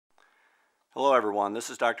Hello everyone, this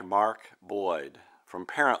is Dr. Mark Boyd from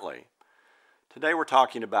Parently. Today we're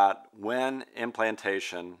talking about when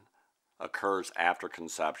implantation occurs after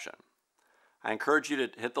conception. I encourage you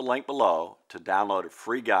to hit the link below to download a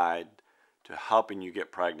free guide to helping you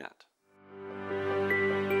get pregnant.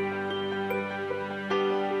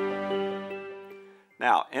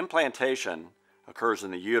 Now, implantation occurs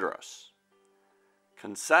in the uterus.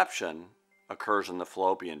 Conception occurs in the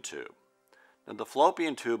fallopian tube. Now, the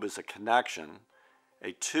fallopian tube is a connection,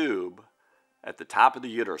 a tube at the top of the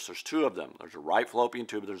uterus. There's two of them. There's a right fallopian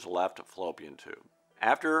tube, there's a left fallopian tube.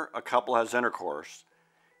 After a couple has intercourse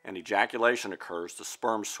and ejaculation occurs, the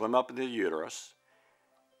sperm swim up in the uterus,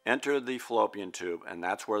 enter the fallopian tube, and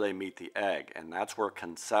that's where they meet the egg, and that's where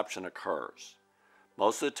conception occurs.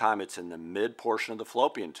 Most of the time it's in the mid portion of the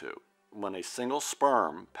fallopian tube. When a single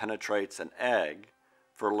sperm penetrates an egg,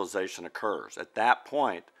 fertilization occurs. At that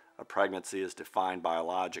point, a pregnancy is defined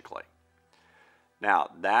biologically.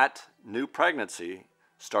 Now, that new pregnancy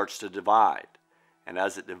starts to divide, and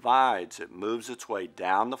as it divides, it moves its way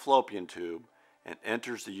down the fallopian tube and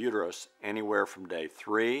enters the uterus anywhere from day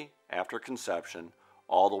 3 after conception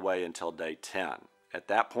all the way until day 10. At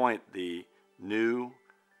that point, the new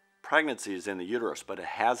pregnancy is in the uterus, but it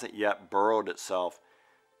hasn't yet burrowed itself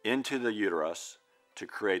into the uterus to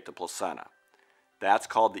create the placenta. That's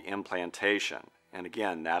called the implantation. And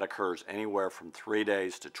again, that occurs anywhere from 3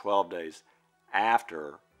 days to 12 days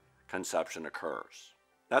after conception occurs.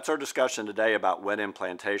 That's our discussion today about when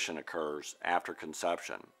implantation occurs after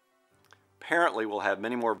conception. Apparently, we'll have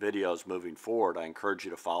many more videos moving forward. I encourage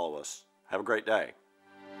you to follow us. Have a great day.